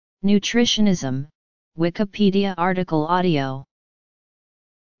Nutritionism, Wikipedia article audio.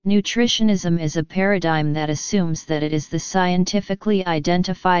 Nutritionism is a paradigm that assumes that it is the scientifically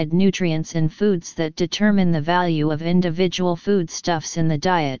identified nutrients in foods that determine the value of individual foodstuffs in the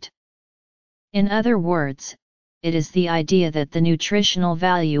diet. In other words, it is the idea that the nutritional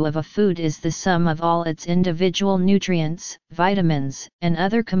value of a food is the sum of all its individual nutrients, vitamins, and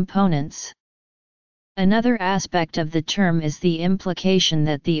other components. Another aspect of the term is the implication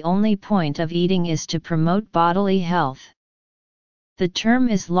that the only point of eating is to promote bodily health. The term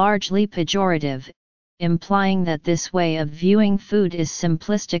is largely pejorative, implying that this way of viewing food is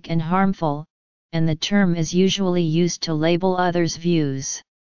simplistic and harmful, and the term is usually used to label others' views.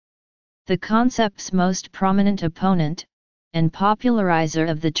 The concept's most prominent opponent, and popularizer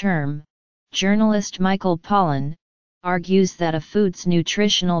of the term, journalist Michael Pollan, argues that a food's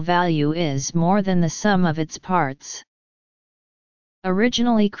nutritional value is more than the sum of its parts.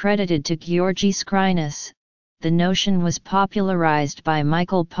 Originally credited to Georgi Skrynas, the notion was popularized by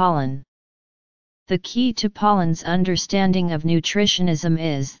Michael Pollan. The key to Pollan's understanding of nutritionism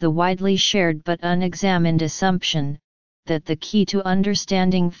is the widely shared but unexamined assumption that the key to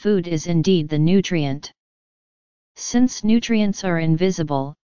understanding food is indeed the nutrient. Since nutrients are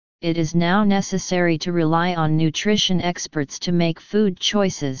invisible, it is now necessary to rely on nutrition experts to make food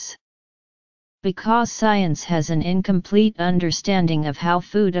choices. Because science has an incomplete understanding of how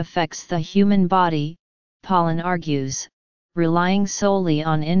food affects the human body, Pollan argues, relying solely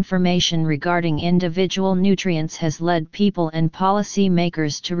on information regarding individual nutrients has led people and policy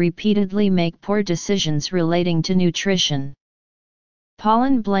makers to repeatedly make poor decisions relating to nutrition.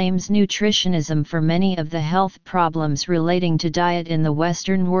 Pollan blames nutritionism for many of the health problems relating to diet in the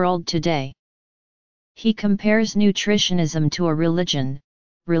Western world today. He compares nutritionism to a religion,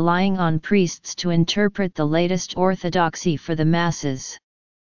 relying on priests to interpret the latest orthodoxy for the masses.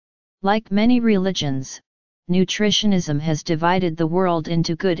 Like many religions, nutritionism has divided the world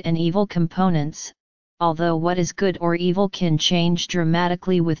into good and evil components, although what is good or evil can change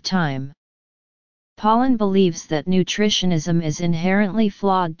dramatically with time. Pollan believes that nutritionism is inherently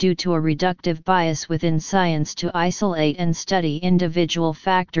flawed due to a reductive bias within science to isolate and study individual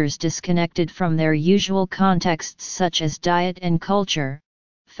factors disconnected from their usual contexts such as diet and culture,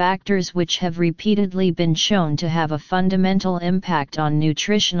 factors which have repeatedly been shown to have a fundamental impact on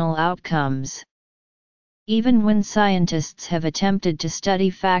nutritional outcomes. Even when scientists have attempted to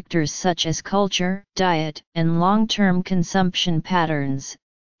study factors such as culture, diet, and long-term consumption patterns,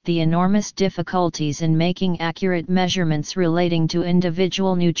 the enormous difficulties in making accurate measurements relating to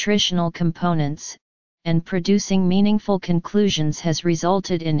individual nutritional components, and producing meaningful conclusions has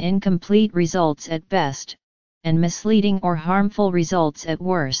resulted in incomplete results at best, and misleading or harmful results at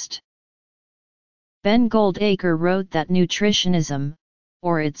worst. Ben Goldacre wrote that nutritionism,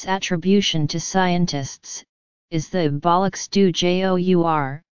 or its attribution to scientists, is the bollocks du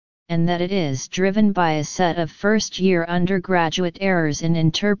jour, and that it is driven by a set of first-year undergraduate errors in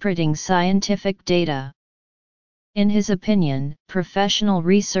interpreting scientific data. In his opinion, professional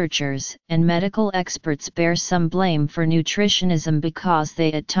researchers and medical experts bear some blame for nutritionism because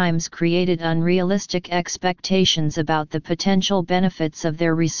they at times created unrealistic expectations about the potential benefits of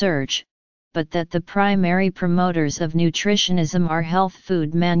their research, but that the primary promoters of nutritionism are health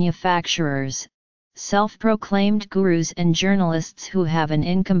food manufacturers, self-proclaimed gurus and journalists who have an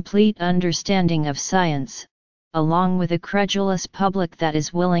incomplete understanding of science, along with a credulous public that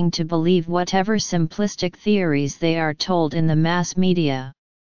is willing to believe whatever simplistic theories they are told in the mass media.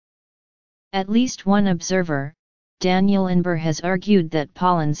 At least one observer, Daniel Inber, has argued that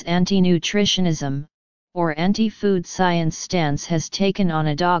Pollan's anti-nutritionism, or anti-food science stance has taken on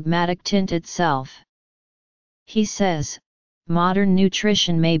a dogmatic tint itself. He says, modern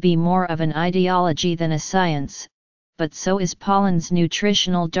nutrition may be more of an ideology than a science, but so is Pollan's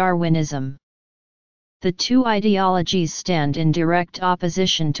nutritional Darwinism. The two ideologies stand in direct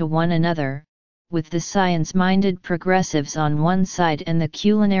opposition to one another, with the science-minded progressives on one side and the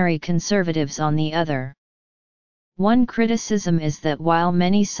culinary conservatives on the other. One criticism is that while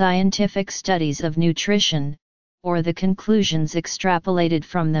many scientific studies of nutrition, or the conclusions extrapolated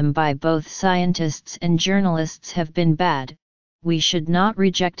from them by both scientists and journalists, have been bad, we should not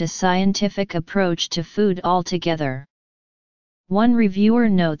reject a scientific approach to food altogether. One reviewer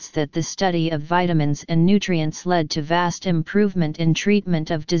notes that the study of vitamins and nutrients led to vast improvement in treatment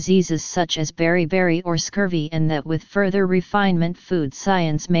of diseases such as beriberi or scurvy, and that with further refinement food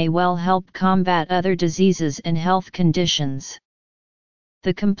science may well help combat other diseases and health conditions.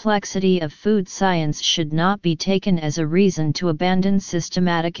 The complexity of food science should not be taken as a reason to abandon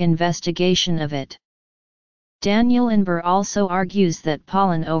systematic investigation of it. Daniel Inver also argues that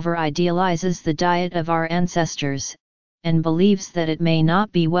pollen over-idealizes the diet of our ancestors, and believes that it may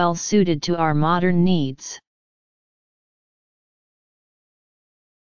not be well suited to our modern needs.